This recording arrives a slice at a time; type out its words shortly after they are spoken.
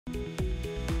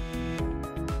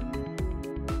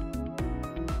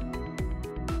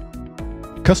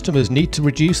Customers need to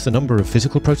reduce the number of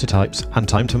physical prototypes and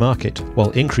time to market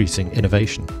while increasing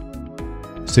innovation.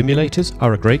 Simulators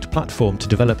are a great platform to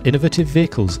develop innovative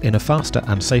vehicles in a faster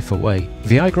and safer way.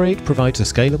 VI-Grade provides a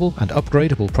scalable and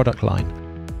upgradable product line.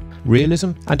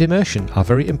 Realism and immersion are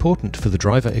very important for the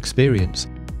driver experience.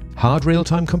 Hard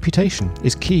real-time computation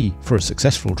is key for a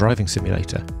successful driving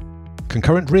simulator.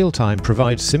 Concurrent real-time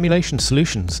provides simulation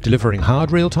solutions delivering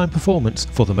hard real-time performance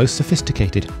for the most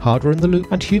sophisticated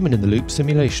hardware-in-the-loop and human-in-the-loop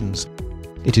simulations.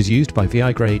 It is used by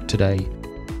VI-Grade today.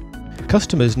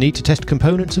 Customers need to test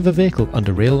components of a vehicle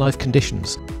under real-life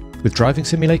conditions. With driving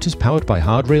simulators powered by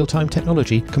hard real-time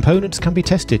technology, components can be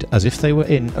tested as if they were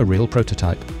in a real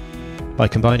prototype. By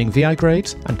combining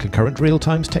VI-Grade's and Concurrent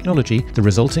real-time's technology, the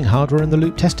resulting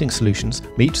hardware-in-the-loop testing solutions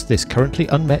meets this currently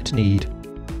unmet need.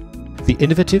 The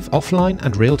innovative offline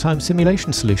and real-time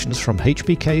simulation solutions from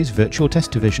HBK's Virtual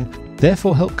Test Division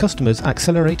therefore help customers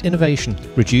accelerate innovation,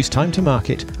 reduce time to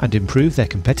market, and improve their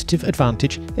competitive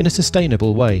advantage in a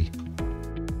sustainable way.